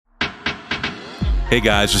Hey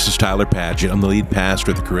guys, this is Tyler Padgett. I'm the lead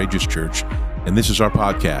pastor at the Courageous Church, and this is our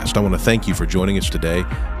podcast. I want to thank you for joining us today,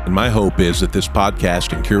 and my hope is that this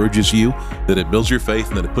podcast encourages you, that it builds your faith,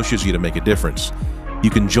 and that it pushes you to make a difference. You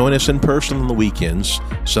can join us in person on the weekends,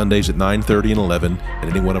 Sundays at 9:30 and 11 at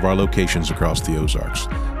any one of our locations across the Ozarks.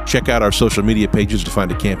 Check out our social media pages to find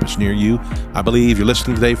a campus near you. I believe you're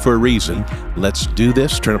listening today for a reason. Let's do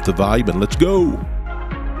this, turn up the volume, and let's go.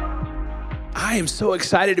 I am so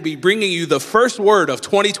excited to be bringing you the first word of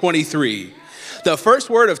 2023. The first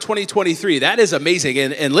word of 2023. That is amazing.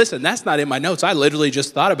 And listen, that's not in my notes. I literally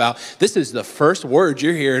just thought about this is the first word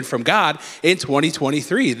you're hearing from God in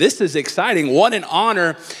 2023. This is exciting. What an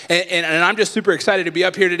honor. And I'm just super excited to be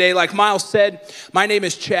up here today. Like Miles said, my name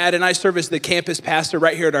is Chad, and I serve as the campus pastor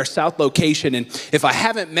right here at our South location. And if I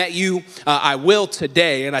haven't met you, I will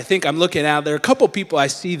today. And I think I'm looking out. There are a couple people I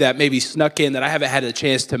see that maybe snuck in that I haven't had a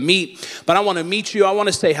chance to meet. But I want to meet you. I want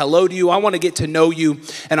to say hello to you. I want to get to know you.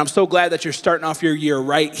 And I'm so glad that you're starting off your year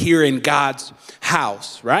right here in God's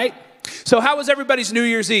house, right? So how was everybody's New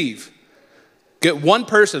Year's Eve? Good. One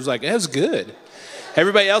person was like, it was good.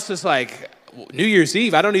 Everybody else is like, New Year's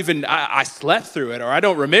Eve, I slept through it, or I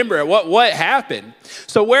don't remember it. What happened?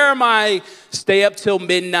 So where am I? Stay up till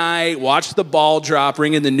midnight, watch the ball drop,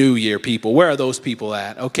 ring in the new year people. Where are those people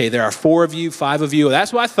at? Okay, there are 4 of you, 5 of you.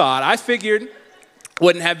 That's what I thought. I figured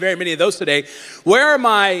wouldn't have very many of those today. Where am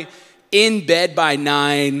I? In bed by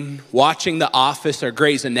 9, watching The Office or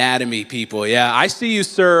Grey's Anatomy, people. Yeah, I see you,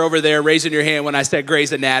 sir, over there raising your hand when I said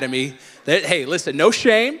Grey's Anatomy. Hey, listen, no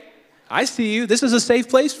shame. I see you. This is a safe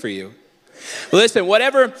place for you. But listen,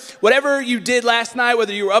 whatever you did last night,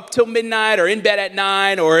 whether you were up till midnight or in bed at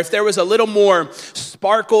 9, or if there was a little more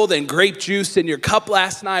sparkle than grape juice in your cup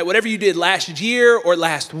last night, whatever you did last year or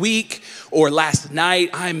last week or last night,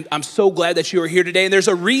 I'm so glad that you are here today. And there's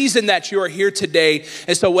a reason that you are here today.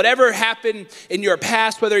 And so whatever happened in your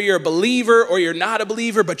past, whether you're a believer or you're not a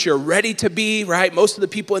believer, but you're ready to be, right? Most of the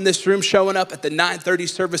people in this room showing up at the 9:30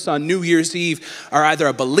 service on New Year's Eve are either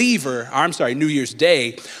a believer, New Year's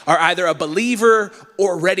Day, are either a believer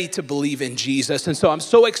or ready to believe in Jesus. And so I'm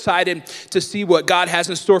so excited to see what God has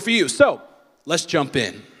in store for you. So let's jump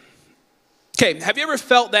in. Okay, have you ever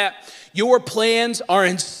felt that your plans are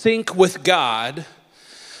in sync with God,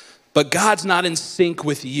 but God's not in sync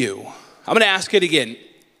with you? I'm gonna ask it again.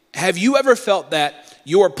 Have you ever felt that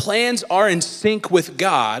your plans are in sync with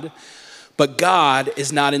God, but God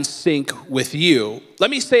is not in sync with you? Let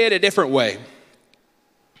me say it a different way.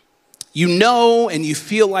 You know and you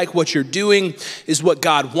feel like what you're doing is what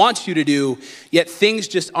God wants you to do, yet things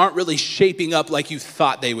just aren't really shaping up like you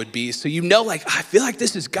thought they would be. So you know, like, I feel like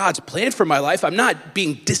this is God's plan for my life. I'm not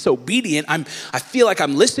being disobedient. I feel like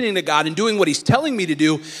I'm listening to God and doing what he's telling me to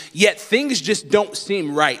do, yet things just don't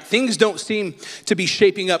seem right. Things don't seem to be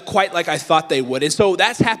shaping up quite like I thought they would. And so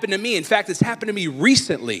that's happened to me. In fact, it's happened to me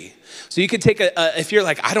recently. So you could take if you're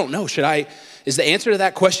like, I don't know, is the answer to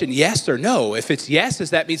that question yes or no? If it's yes,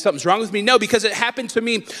 does that mean something's wrong with me? No, because it happened to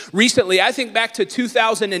me recently. I think back to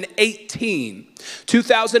 2018.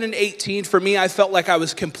 2018, for me, I felt like I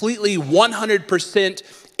was completely 100%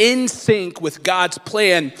 in sync with God's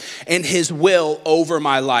plan and his will over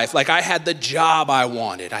my life. Like I had the job I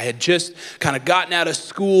wanted. I had just kind of gotten out of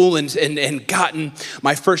school and gotten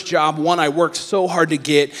my first job, one I worked so hard to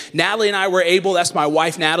get. Natalie and I were able, that's my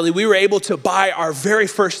wife Natalie, we were able to buy our very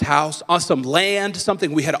first house on some land,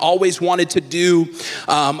 something we had always wanted to do.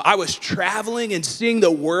 I was traveling and seeing the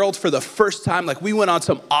world for the first time. Like we went on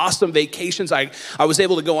some awesome vacations. I was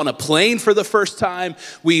able to go on a plane for the first time.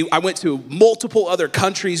 I went to multiple other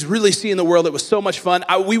countries, really seeing the world. It was so much fun.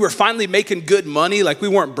 We were finally making good money. Like we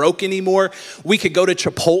weren't broke anymore. We could go to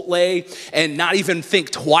Chipotle and not even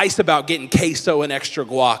think twice about getting queso and extra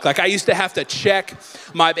guac. Like I used to have to check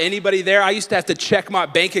anybody there? I used to have to check my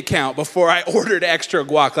bank account before I ordered extra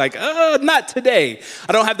guac. Like, not today.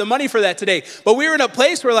 I don't have the money for that today. But we were in a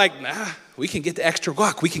place where like, we can get the extra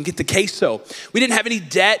guac. We can get the queso. We didn't have any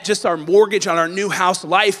debt, just our mortgage on our new house.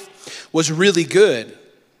 Life was really good.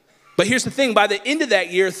 But here's the thing, by the end of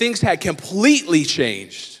that year, things had completely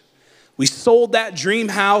changed. We sold that dream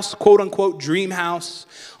house, quote unquote dream house,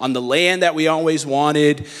 on the land that we always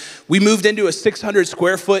wanted. We moved into a 600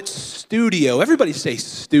 square foot studio. Everybody say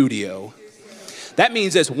studio. That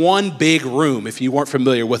means it's one big room, if you weren't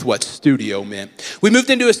familiar with what studio meant. We moved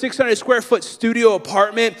into a 600 square foot studio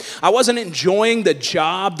apartment. I wasn't enjoying the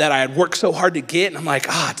job that I had worked so hard to get. And I'm like,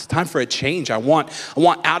 it's time for a change. I want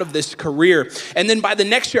out of this career. And then by the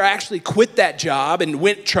next year, I actually quit that job and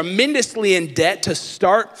went tremendously in debt to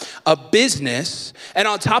start a business. And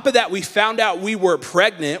on top of that, we found out we were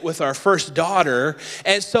pregnant with our first daughter.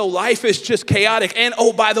 And so life is just chaotic. And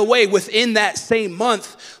oh, by the way, within that same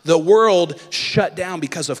month, the world shut down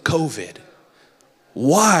because of COVID.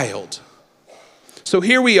 Wild. So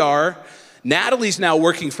here we are. Natalie's now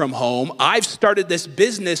working from home. I've started this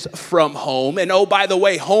business from home. And oh, by the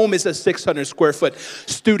way, home is a 600 square foot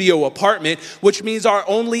studio apartment, which means our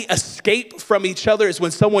only escape from each other is when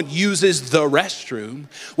someone uses the restroom,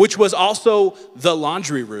 which was also the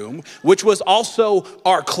laundry room, which was also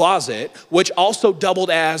our closet, which also doubled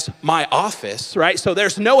as my office, right? So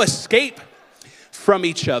there's no escape from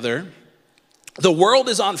each other. The world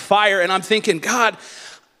is on fire, and I'm thinking, God,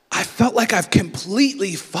 I felt like I've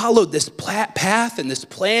completely followed this path and this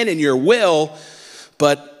plan in your will,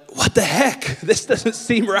 but what the heck? This doesn't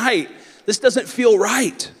seem right. This doesn't feel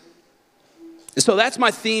right. And so that's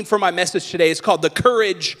my theme for my message today. It's called The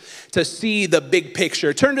Courage to See the Big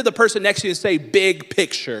Picture. Turn to the person next to you and say, big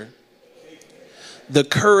picture. The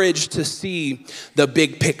courage to see the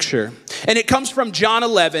big picture. And it comes from John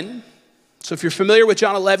 11. So if you're familiar with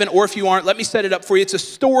John 11, or if you aren't, let me set it up for you. It's a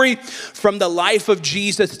story from the life of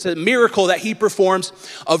Jesus. It's a miracle that he performs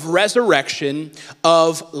of resurrection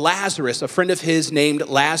of Lazarus, a friend of his named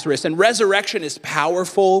Lazarus. And resurrection is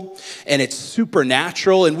powerful and it's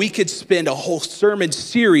supernatural. And we could spend a whole sermon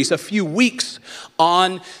series, a few weeks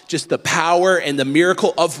on just the power and the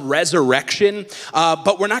miracle of resurrection.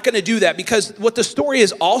 But we're not going to do that because what the story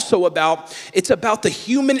is also about, it's about the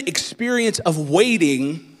human experience of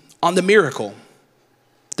waiting on the miracle.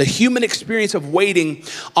 The human experience of waiting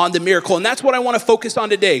on the miracle. And that's what I want to focus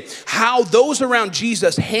on today. How those around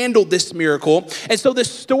Jesus handled this miracle. And so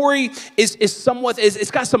this story is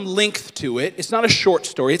it's got some length to it. It's not a short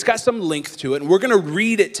story. It's got some length to it. And we're going to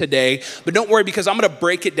read it today. But don't worry, because I'm going to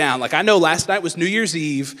break it down. Like I know last night was New Year's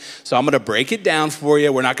Eve. So I'm going to break it down for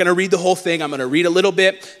you. We're not going to read the whole thing. I'm going to read a little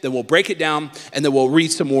bit. Then we'll break it down. And then we'll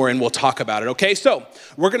read some more and we'll talk about it. Okay, so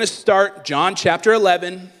we're going to start John chapter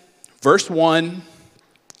 11. Verse 1,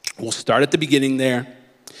 we'll start at the beginning there.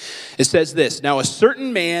 It says this, "Now a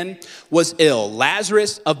certain man was ill,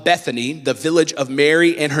 Lazarus of Bethany, the village of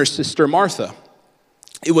Mary and her sister Martha.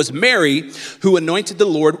 It was Mary who anointed the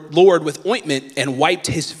Lord with ointment and wiped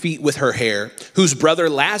his feet with her hair, whose brother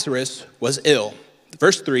Lazarus was ill."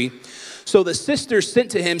 Verse 3, "So the sisters sent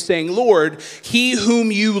to him saying, 'Lord, he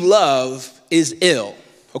whom you love is ill.'"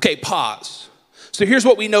 Okay, pause. So here's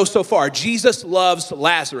what we know so far. Jesus loves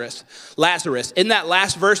Lazarus. In that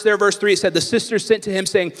last verse there, verse 3, it said, the sisters sent to him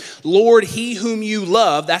saying, "Lord, he whom you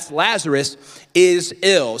love," that's Lazarus, "is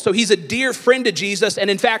ill." So he's a dear friend to Jesus. And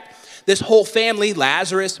in fact, this whole family,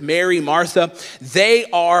 Lazarus, Mary, Martha, they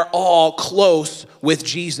are all close with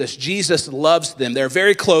Jesus. Jesus loves them. They're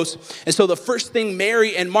very close. And so the first thing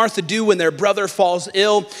Mary and Martha do when their brother falls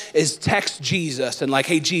ill is text Jesus and like,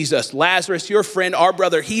 "Hey, Jesus, Lazarus, your friend, our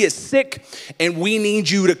brother, he is sick and we need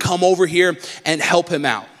you to come over here and help him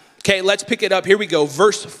out." Okay, let's pick it up. Here we go.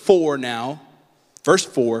 Verse 4 now. Verse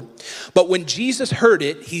 4, "But when Jesus heard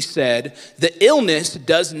it, he said, 'The illness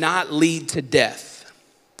does not lead to death.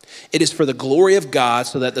 It is for the glory of God,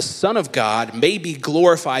 so that the Son of God may be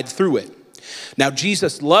glorified through it.' Now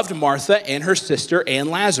Jesus loved Martha and her sister and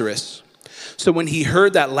Lazarus. So when he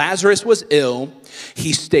heard that Lazarus was ill,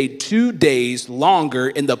 he stayed 2 days longer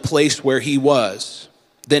in the place where he was.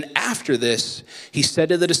 Then after this, he said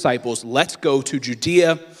to the disciples, 'Let's go to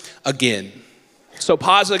Judea again.'" So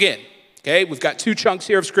pause again. Okay, we've got two chunks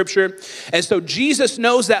here of scripture. And so Jesus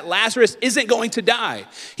knows that Lazarus isn't going to die.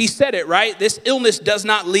 He said it, right? This illness does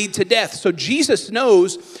not lead to death. So Jesus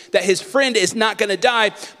knows that his friend is not going to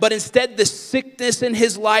die, but instead this sickness in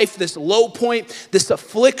his life, this low point, this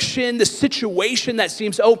affliction, this situation that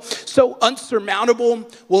seems so unsurmountable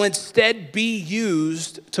will instead be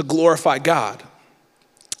used to glorify God.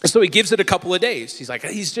 So he gives it a couple of days. He's like,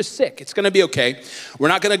 he's just sick. It's going to be okay. We're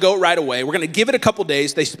not going to go right away. We're going to give it a couple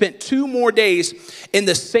days. They spent 2 more days in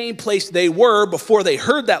the same place they were before they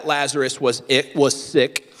heard that Lazarus was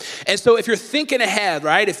sick. And so if you're thinking ahead,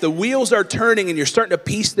 right, if the wheels are turning and you're starting to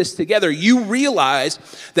piece this together, you realize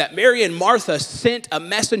that Mary and Martha sent a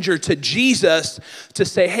messenger to Jesus to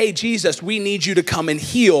say, "Hey, Jesus, we need you to come and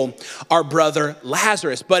heal our brother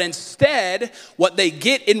Lazarus." But instead, what they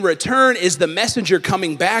get in return is the messenger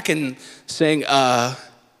coming back and saying,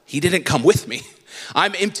 "He didn't come with me.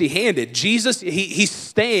 I'm empty-handed. Jesus, he's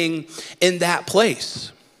staying in that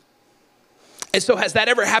place. And so has that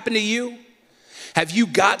ever happened to you? Have you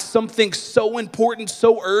got something so important,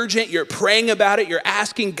 so urgent, you're praying about it, you're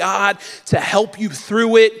asking God to help you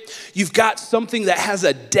through it. You've got something that has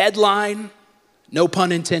a deadline, no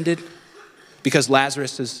pun intended, because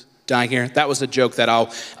Lazarus is dying here. That was a joke that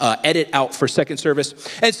I'll edit out for second service.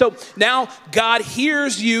 And so now God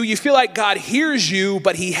hears you. You feel like God hears you,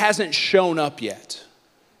 but he hasn't shown up yet.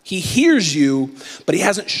 He hears you, but he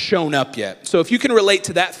hasn't shown up yet. So if you can relate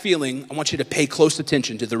to that feeling, I want you to pay close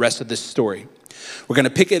attention to the rest of this story. We're going to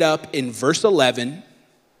pick it up in verse 11.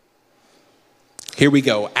 Here we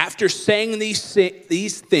go. After saying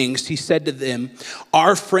these things, he said to them,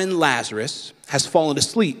 our friend Lazarus has fallen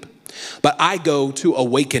asleep, but I go to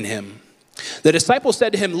awaken him. The disciples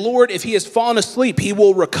said to him, Lord, if he has fallen asleep, he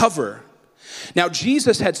will recover. Now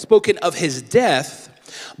Jesus had spoken of his death,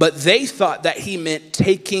 but they thought that he meant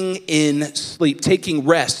taking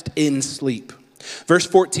rest in sleep. Verse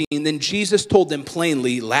 14, then Jesus told them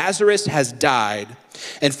plainly, Lazarus has died,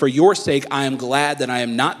 and for your sake I am glad that I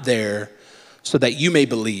am not there, so that you may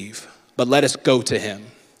believe, but let us go to him.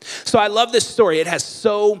 So I love this story. It has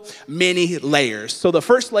so many layers. So the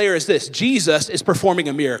first layer is this: Jesus is performing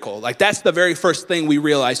a miracle. Like, that's the very first thing we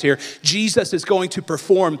realize here. Jesus is going to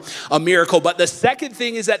perform a miracle. But the second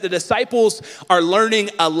thing is that the disciples are learning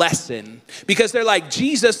a lesson, because they're like,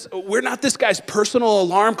 Jesus, we're not this guy's personal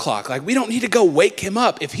alarm clock. Like, we don't need to go wake him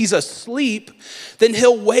up. If he's asleep, then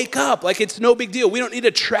he'll wake up. Like, it's no big deal. We don't need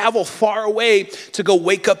to travel far away to go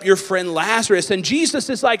wake up your friend Lazarus. And Jesus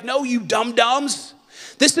is like, no, you dum-dums.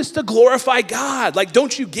 This is to glorify God. Like,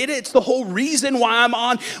 don't you get it? It's the whole reason why I'm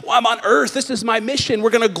on earth. This is my mission.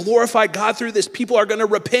 We're going to glorify God through this. People are going to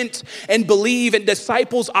repent and believe. And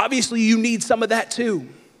disciples, obviously, you need some of that too.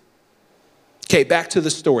 Okay, back to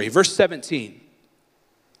the story. Verse 17.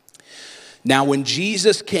 Now, when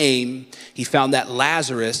Jesus came, he found that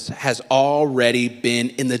Lazarus has already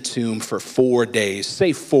been in the tomb for 4 days.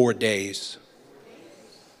 Say 4 days.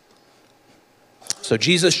 So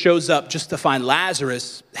Jesus shows up just to find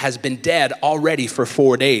Lazarus has been dead already for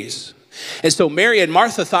 4 days. And so Mary and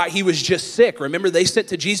Martha thought he was just sick. Remember, they sent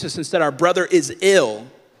to Jesus and said, our brother is ill.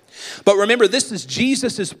 But remember, this is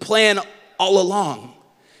Jesus's plan all along.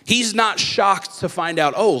 He's not shocked to find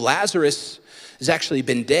out, oh, Lazarus has actually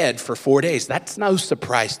been dead for 4 days. That's no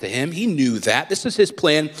surprise to him. He knew that. This is his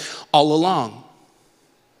plan all along.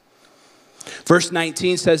 Verse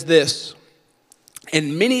 19 says this: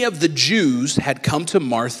 and many of the Jews had come to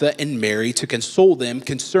Martha and Mary to console them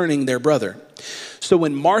concerning their brother. So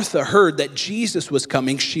when Martha heard that Jesus was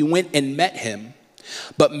coming, she went and met him.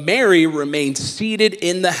 But Mary remained seated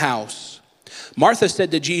in the house. Martha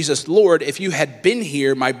said to Jesus, Lord, if you had been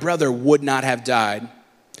here, my brother would not have died.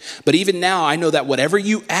 But even now I know that whatever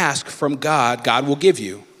you ask from God, God will give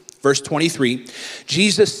you. Verse 23,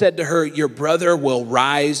 Jesus said to her, your brother will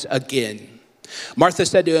rise again. Martha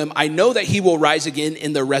said to him, I know that he will rise again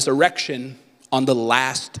in the resurrection on the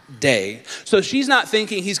last day. So she's not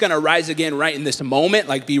thinking he's going to rise again right in this moment,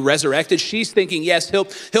 like be resurrected. She's thinking, yes,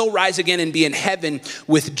 he'll rise again and be in heaven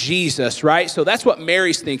with Jesus, right? So that's what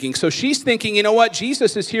Mary's thinking. So she's thinking, you know what?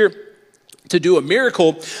 Jesus is here to do a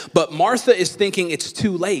miracle, but Martha is thinking it's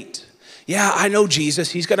too late. Yeah, I know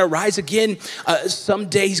Jesus. He's going to rise again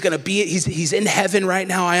someday. He's going to be, he's in heaven right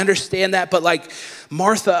now. I understand that. But like,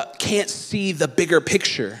 Martha can't see the bigger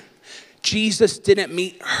picture. Jesus didn't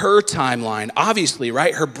meet her timeline. Obviously,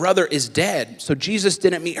 right? Her brother is dead. So Jesus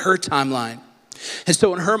didn't meet her timeline. And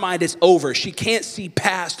so in her mind, it's over. She can't see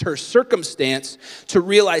past her circumstance to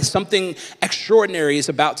realize something extraordinary is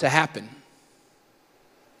about to happen.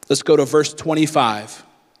 Let's go to verse 25.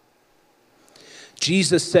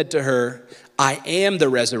 Jesus said to her, I am the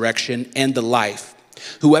resurrection and the life.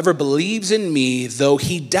 Whoever believes in me, though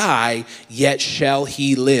he die, yet shall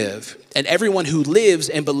he live. And everyone who lives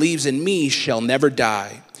and believes in me shall never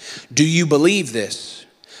die. Do you believe this?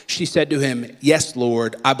 She said to him, yes,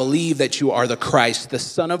 Lord, I believe that you are the Christ, the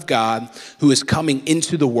Son of God, who is coming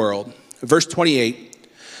into the world. Verse 28.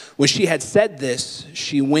 When she had said this,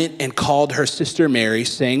 she went and called her sister Mary,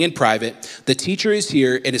 saying in private, the teacher is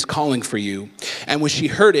here and is calling for you. And when she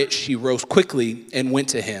heard it, she rose quickly and went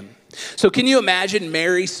to him. So can you imagine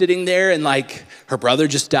Mary sitting there and like her brother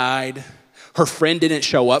just died? Her friend didn't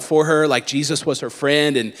show up for her, like Jesus was her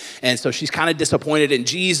friend. And so she's kind of disappointed in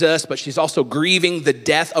Jesus, but she's also grieving the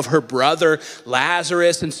death of her brother,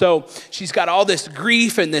 Lazarus. And so she's got all this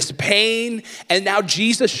grief and this pain. And now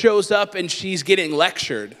Jesus shows up and she's getting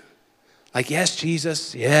lectured. Like, yes,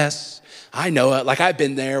 Jesus, yes, I know it. Like I've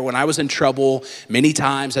been there when I was in trouble many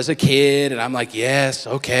times as a kid. And I'm like, yes,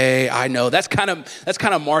 okay, I know. That's kind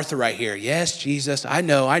of Martha right here. Yes, Jesus, I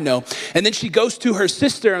know. And then she goes to her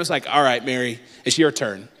sister and was like, all right, Mary, it's your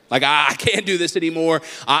turn. Like, I can't do this anymore.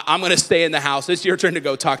 I'm going to stay in the house. It's your turn to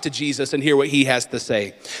go talk to Jesus and hear what he has to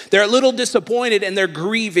say. They're a little disappointed and they're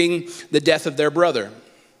grieving the death of their brother.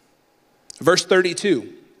 Verse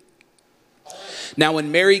 32. Now,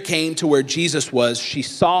 when Mary came to where Jesus was, she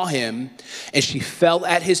saw him and she fell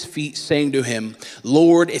at his feet, saying to him,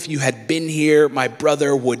 Lord, if you had been here, my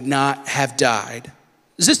brother would not have died.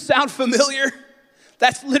 Does this sound familiar?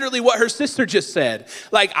 That's literally what her sister just said.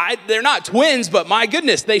 Like, they're not twins, but my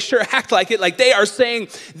goodness, they sure act like it. Like they are saying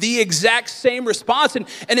the exact same response. And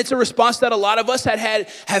it's a response that a lot of us have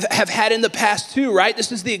had in the past too, right?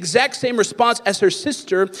 This is the exact same response as her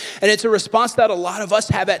sister. And it's a response that a lot of us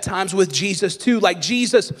have at times with Jesus too. Like,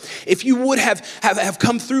 Jesus, if you would have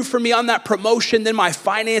come through for me on that promotion, then my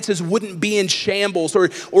finances wouldn't be in shambles.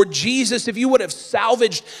 Or Jesus, if you would have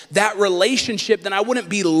salvaged that relationship, then I wouldn't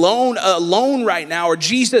be alone right now. Or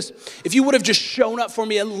Jesus, if you would have just shown up for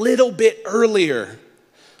me a little bit earlier,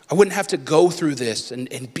 I wouldn't have to go through this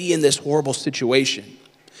and be in this horrible situation.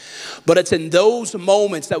 But it's in those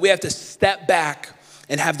moments that we have to step back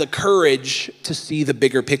and have the courage to see the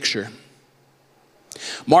bigger picture.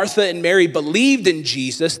 Martha and Mary believed in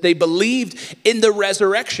Jesus. They believed in the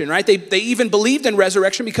resurrection, right? They even believed in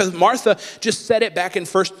resurrection because Martha just said it back in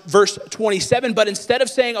verse 27. But instead of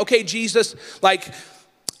saying, okay, Jesus, like,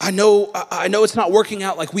 I know it's not working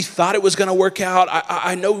out like we thought it was going to work out.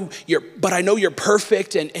 I know you're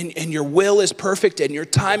perfect and your will is perfect and your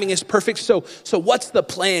timing is perfect. So what's the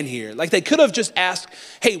plan here? Like they could have just asked,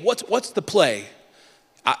 hey, what's the play?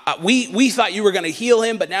 We thought you were going to heal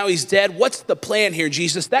him, but now he's dead. What's the plan here,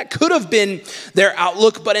 Jesus? That could have been their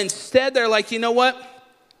outlook, but instead they're like, you know what?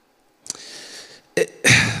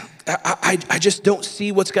 I just don't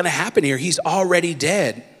see what's going to happen here. He's already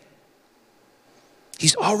dead.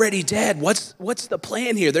 He's already dead. What's the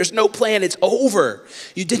plan here? There's no plan. It's over.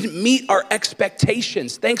 You didn't meet our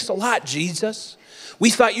expectations. Thanks a lot, Jesus. We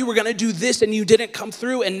thought you were going to do this and you didn't come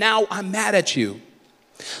through, and now I'm mad at you.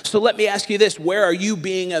 So let me ask you this. Where are you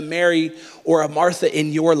being a Mary or a Martha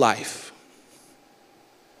in your life?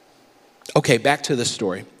 Okay, back to the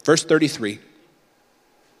story. Verse 33.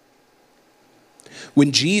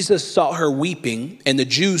 When Jesus saw her weeping, and the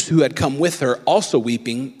Jews who had come with her also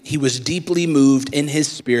weeping, he was deeply moved in his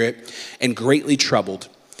spirit and greatly troubled.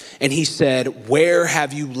 And he said, where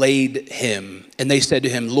have you laid him? And they said to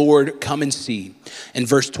him, Lord, come and see. In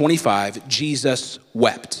verse 25, Jesus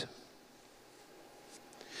wept.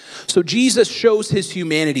 So Jesus shows his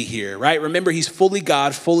humanity here, right? Remember, he's fully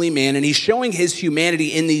God, fully man, and he's showing his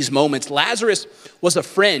humanity in these moments. Lazarus was a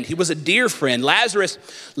friend. He was a dear friend. Lazarus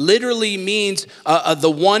literally means the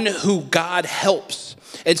one who God helps.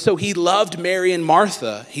 And so he loved Mary and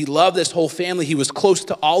Martha. He loved this whole family. He was close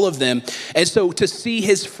to all of them. And so to see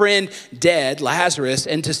his friend dead, Lazarus,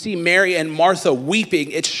 and to see Mary and Martha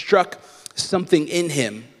weeping, it struck something in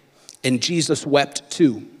him. And Jesus wept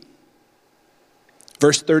too.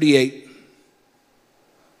 Verse 38,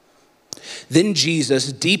 then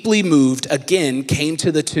Jesus, deeply moved, again came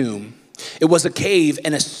to the tomb. It was a cave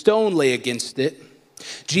and a stone lay against it.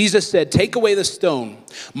 Jesus said, take away the stone.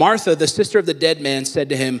 Martha, the sister of the dead man, said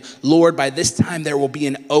to him, Lord, by this time there will be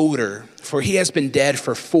an odor, for he has been dead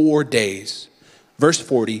for 4 days. Verse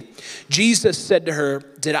 40, Jesus said to her,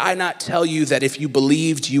 did I not tell you that if you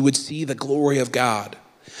believed, you would see the glory of God?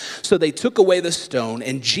 So they took away the stone,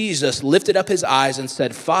 and Jesus lifted up his eyes and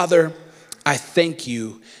said, Father, I thank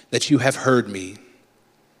you that you have heard me.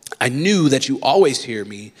 I knew that you always hear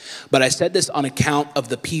me, but I said this on account of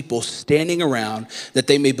the people standing around, that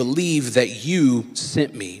they may believe that you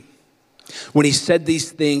sent me. When he said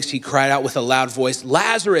these things, he cried out with a loud voice,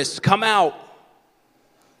 Lazarus, come out.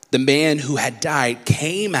 The man who had died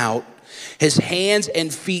came out, his hands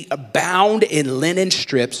and feet bound in linen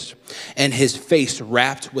strips, and his face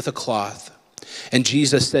wrapped with a cloth. And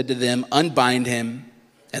Jesus said to them, unbind him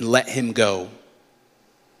and let him go.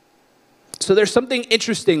 So there's something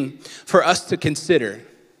interesting for us to consider.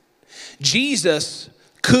 Jesus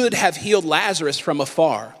could have healed Lazarus from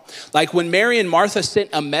afar. Like when Mary and Martha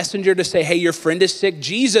sent a messenger to say, hey, your friend is sick,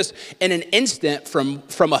 Jesus in an instant from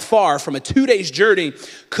afar, from a 2 days journey,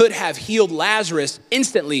 could have healed Lazarus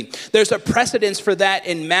instantly. There's a precedence for that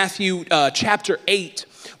in Matthew chapter 8,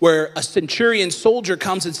 where a centurion soldier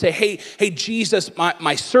comes and say, hey, Jesus,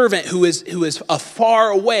 my servant who is afar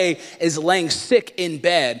away is laying sick in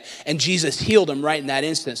bed. And Jesus healed him right in that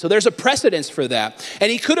instant. So there's a precedence for that.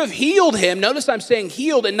 And he could have healed him. Notice I'm saying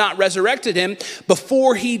healed and not resurrected him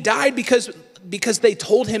before he died because they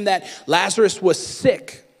told him that Lazarus was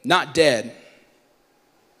sick, not dead.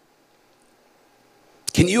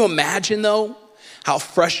 Can you imagine, though, how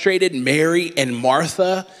frustrated Mary and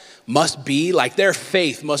Martha must be? Like, their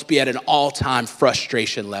faith must be at an all-time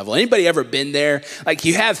frustration level. Anybody ever been there? Like,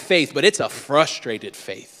 you have faith, but it's a frustrated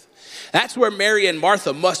faith. That's where Mary and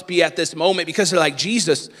Martha must be at this moment, because they're like,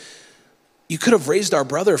 Jesus, you could have raised our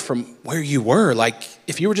brother from where you were. Like,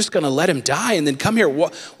 if you were just going to let him die and then come here,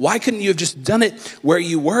 why couldn't you have just done it where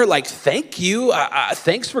you were? Like, thank you.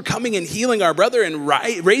 Thanks for coming and healing our brother and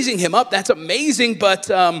raising him up. That's amazing. But,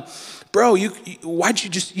 bro, why'd you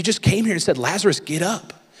just came here and said, Lazarus, get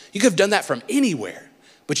up. You could have done that from anywhere,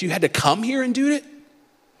 but you had to come here and do it?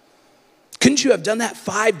 Couldn't you have done that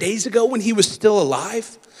 5 days ago when he was still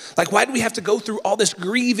alive? Like, why do we have to go through all this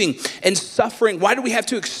grieving and suffering? Why do we have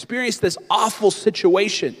to experience this awful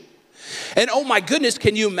situation? And oh my goodness,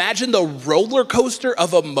 can you imagine the roller coaster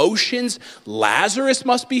of emotions Lazarus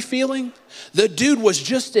must be feeling? The dude was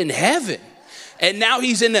just in heaven, and now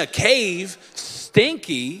he's in a cave,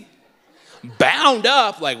 stinky, bound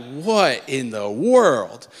up. Like, what in the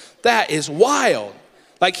world? That is wild.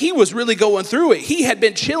 Like, he was really going through it. He had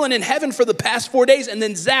been chilling in heaven for the past 4 days, and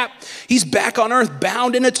then zap, he's back on earth,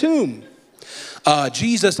 bound in a tomb.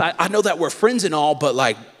 Jesus, I know that we're friends and all, but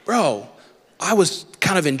like, bro, I was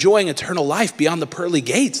kind of enjoying eternal life beyond the pearly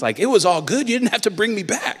gates. Like, it was all good. You didn't have to bring me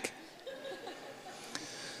back.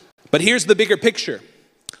 But here's the bigger picture.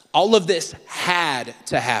 All of this had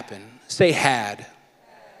to happen. Say had.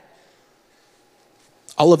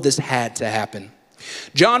 All of this had to happen.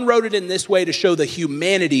 John wrote it in this way to show the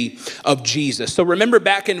humanity of Jesus. So remember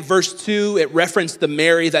back in verse 2, it referenced the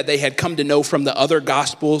Mary that they had come to know from the other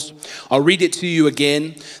gospels. I'll read it to you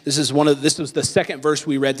again. This was the second verse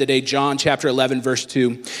we read today, John chapter 11, verse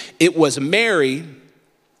 2. It was Mary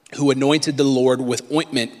who anointed the Lord with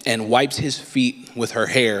ointment and wiped his feet with her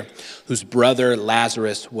hair, whose brother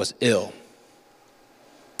Lazarus was ill.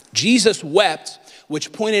 Jesus wept,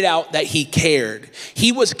 which pointed out that he cared.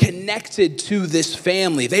 He was connected to this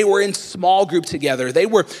family. They were in small group together. They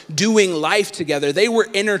were doing life together. They were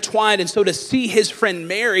intertwined. And so to see his friend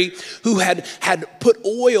Mary, who had put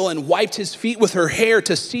oil and wiped his feet with her hair,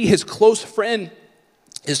 to see his close friend,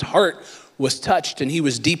 his heart was touched and he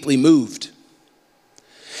was deeply moved.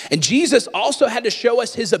 And Jesus also had to show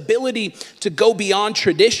us his ability to go beyond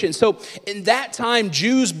tradition. So in that time,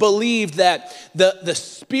 Jews believed that the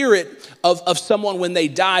spirit of someone when they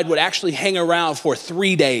died would actually hang around for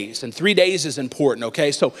 3 days. And 3 days is important,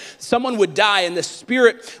 okay? So someone would die and the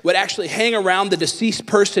spirit would actually hang around the deceased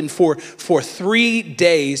person for 3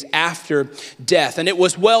 days after death. And it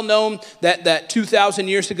was well known that 2,000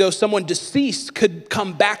 years ago, someone deceased could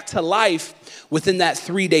come back to life within that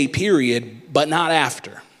 3-day period, but not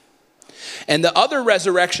after. And the other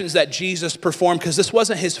resurrections that Jesus performed, because this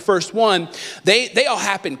wasn't his first one, they all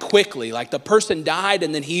happened quickly. Like, the person died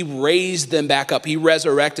and then he raised them back up. He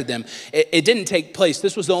resurrected them. It didn't take place.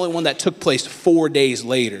 This was the only one that took place 4 days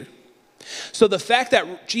later. So the fact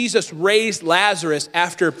that Jesus raised Lazarus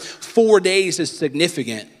after 4 days is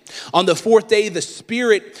significant. On the 4th day, the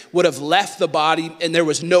spirit would have left the body and there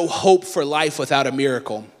was no hope for life without a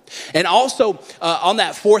miracle. And also on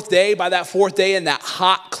that 4th day, by that 4th day in that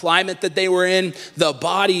hot climate that they were in, the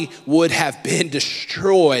body would have been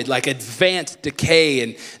destroyed, like advanced decay,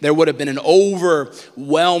 and there would have been an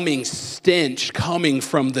overwhelming stench coming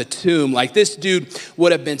from the tomb. Like, this dude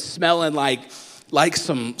would have been smelling like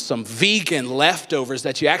some vegan leftovers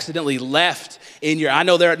that you accidentally left in your, I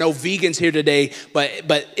know there are no vegans here today,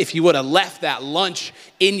 but if you would have left that lunch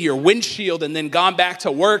in your windshield and then gone back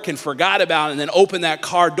to work and forgot about it and then opened that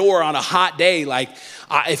car door on a hot day, like,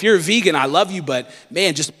 if you're a vegan, I love you, but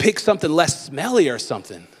man, just pick something less smelly or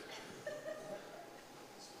something.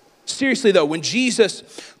 Seriously though, when Jesus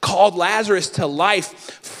called Lazarus to life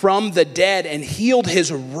from the dead and healed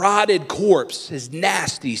his rotted corpse, his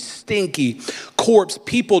nasty, stinky corpse,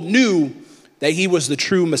 people knew that he was the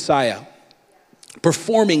true Messiah,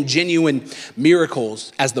 performing genuine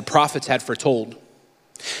miracles as the prophets had foretold.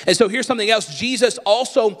 And so here's something else. Jesus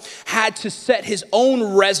also had to set his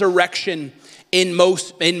own resurrection in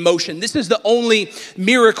motion. This is the only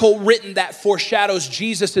miracle written that foreshadows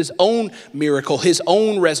Jesus' own miracle, his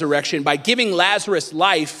own resurrection. By giving Lazarus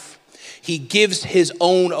life, he gives his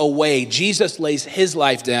own away. Jesus lays his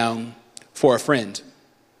life down for a friend.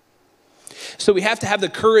 So we have to have the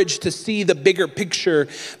courage to see the bigger picture,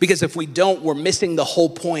 because if we don't, we're missing the whole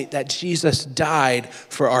point that Jesus died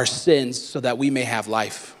for our sins so that we may have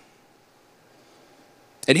life.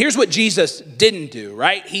 And here's what Jesus didn't do,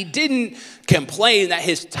 right? He didn't complain that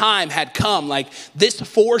his time had come. Like, this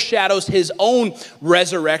foreshadows his own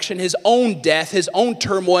resurrection, his own death, his own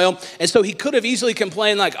turmoil. And so he could have easily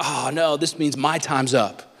complained like, oh no, this means my time's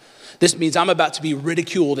up. This means I'm about to be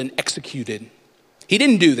ridiculed and executed. He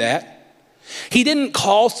didn't do that. He didn't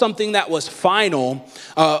call something that was final,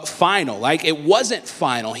 like it wasn't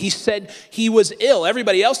final. He said he was ill.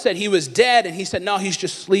 Everybody else said he was dead, and he said, no, he's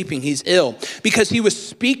just sleeping, he's ill. Because he was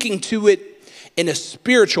speaking to it in a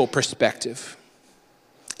spiritual perspective.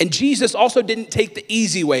 And Jesus also didn't take the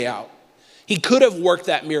easy way out. He could have worked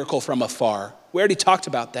that miracle from afar. We already talked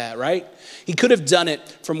about that, right? He could have done it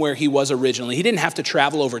from where he was originally. He didn't have to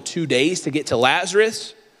travel over 2 days to get to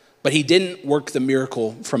Lazarus. But he didn't work the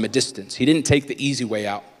miracle from a distance. He didn't take the easy way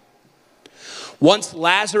out. Once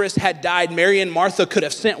Lazarus had died, Mary and Martha could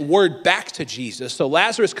have sent word back to Jesus. So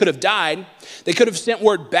Lazarus could have died. They could have sent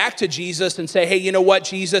word back to Jesus and say, hey, you know what,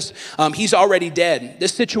 Jesus, he's already dead.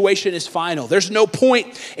 This situation is final. There's no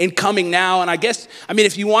point in coming now. And I guess,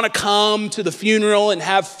 if you want to come to the funeral and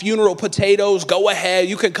have funeral potatoes, go ahead.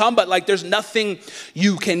 You can come, but like there's nothing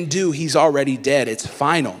you can do. He's already dead. It's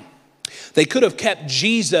final. They could have kept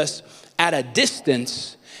Jesus at a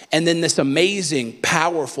distance, and then this amazing,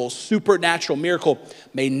 powerful, supernatural miracle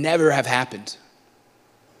may never have happened.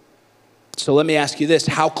 So let me ask you this.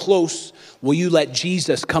 How close will you let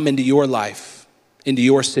Jesus come into your life, into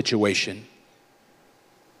your situation?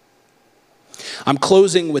 I'm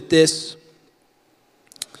closing with this.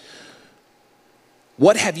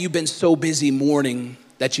 What have you been so busy mourning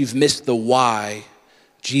that you've missed the why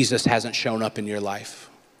Jesus hasn't shown up in your life?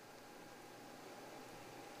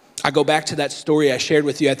 I go back to that story I shared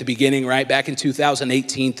with you at the beginning, right? Back in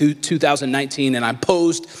 2018 through 2019, and I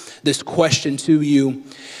posed this question to you.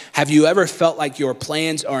 Have you ever felt like your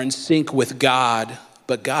plans are in sync with God,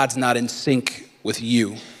 but God's not in sync with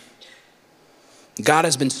you? God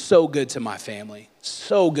has been so good to my family,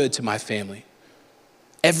 so good to my family.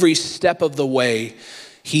 Every step of the way,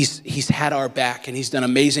 he's had our back, and he's done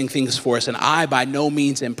amazing things for us. And I, by no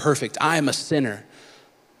means, am perfect. I am a sinner.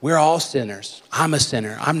 We're all sinners. I'm a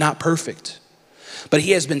sinner. I'm not perfect. But he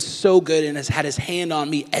has been so good and has had his hand on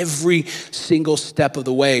me every single step of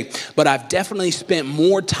the way. But I've definitely spent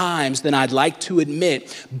more times than I'd like to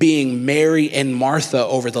admit being Mary and Martha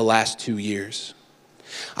over the last 2 years.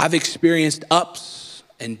 I've experienced ups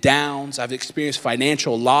and downs. I've experienced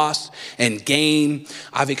financial loss and gain.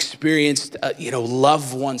 I've experienced,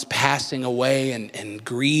 loved ones passing away and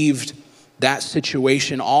grieved. That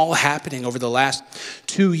situation all happening over the last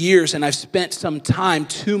 2 years. And I've spent some time,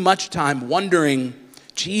 too much time, wondering,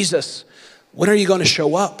 Jesus, when are you going to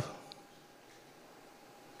show up?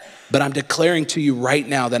 But I'm declaring to you right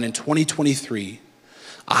now that in 2023,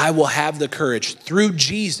 I will have the courage through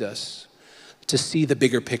Jesus to see the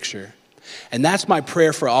bigger picture. And that's my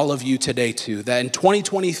prayer for all of you today too, that in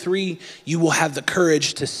 2023, you will have the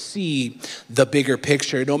courage to see the bigger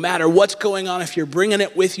picture. No matter what's going on, if you're bringing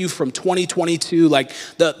it with you from 2022, like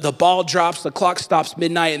the ball drops, the clock stops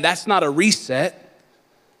midnight, and that's not a reset,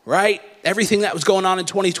 right? Everything that was going on in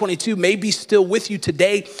 2022 may be still with you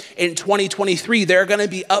today in 2023. There are going to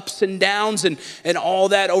be ups and downs and all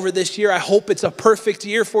that over this year. I hope it's a perfect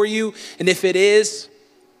year for you. And if it is,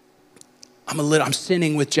 I'm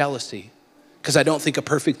sinning with jealousy, because I don't think a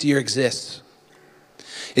perfect year exists.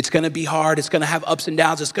 It's going to be hard. It's going to have ups and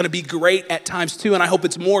downs. It's going to be great at times too. And I hope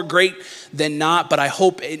it's more great than not. But I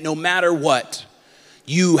hope no matter what,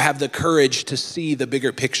 you have the courage to see the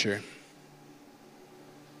bigger picture.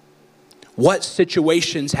 What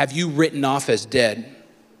situations have you written off as dead?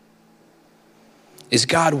 Is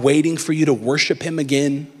God waiting for you to worship him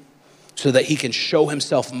again so that he can show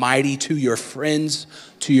himself mighty to your friends,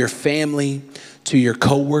 to your family, to your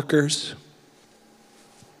coworkers?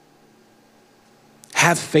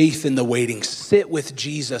 Have faith in the waiting. Sit with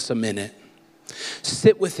Jesus a minute.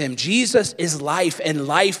 Sit with him. Jesus is life, and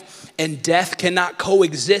life and death cannot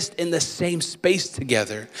coexist in the same space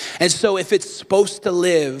together. And so if it's supposed to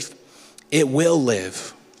live, it will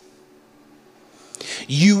live.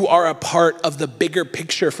 You are a part of the bigger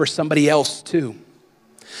picture for somebody else too.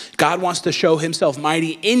 God wants to show himself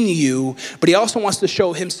mighty in you, but he also wants to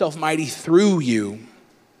show himself mighty through you.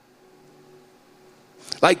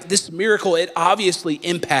 Like this miracle, it obviously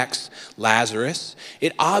impacts Lazarus.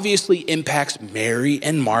 It obviously impacts Mary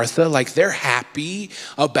and Martha. Like they're happy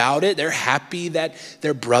about it. They're happy that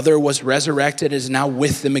their brother was resurrected, is now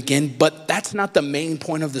with them again. But that's not the main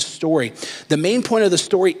point of the story. The main point of the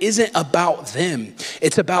story isn't about them.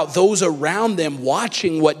 It's about those around them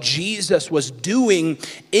watching what Jesus was doing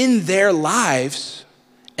in their lives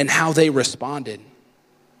and how they responded.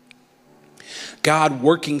 God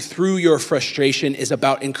working through your frustration is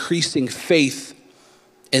about increasing faith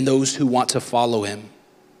in those who want to follow him.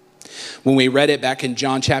 When we read it back in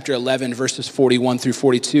John chapter 11, verses 41 through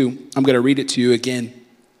 42, I'm going to read it to you again.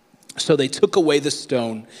 So they took away the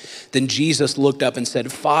stone. Then Jesus looked up and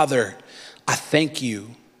said, Father, I thank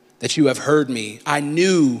you that you have heard me. I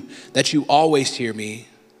knew that you always hear me,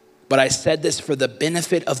 but I said this for the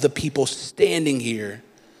benefit of the people standing here,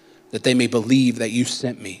 that they may believe that you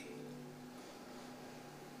sent me.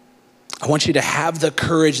 I want you to have the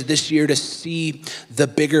courage this year to see the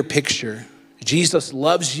bigger picture. Jesus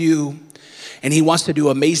loves you, and he wants to do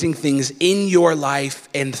amazing things in your life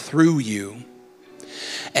and through you.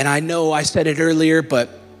 And I know I said it earlier,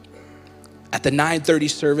 but at the 9:30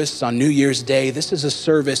 service on New Year's Day, this is a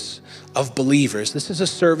service of believers. This is a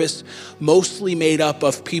service mostly made up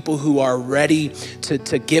of people who are ready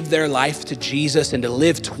to give their life to Jesus and to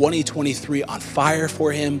live 2023 on fire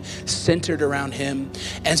for him, centered around him.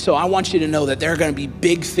 And so I want you to know that there are going to be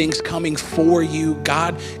big things coming for you.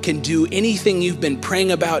 God can do anything you've been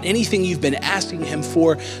praying about, anything you've been asking him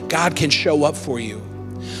for, God can show up for you.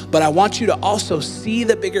 But I want you to also see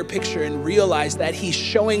the bigger picture and realize that he's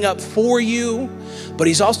showing up for you, but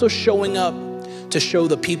he's also showing up to show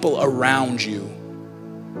the people around you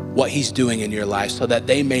what he's doing in your life so that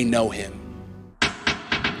they may know him.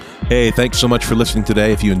 Hey, thanks so much for listening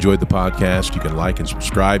today. If you enjoyed the podcast, you can like and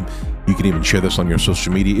subscribe. You can even share this on your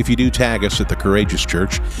social media. If you do, tag us at The Courageous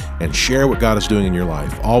Church and share what God is doing in your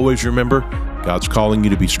life. Always remember, God's calling you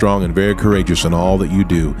to be strong and very courageous in all that you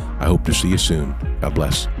do. I hope to see you soon. God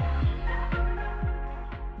bless.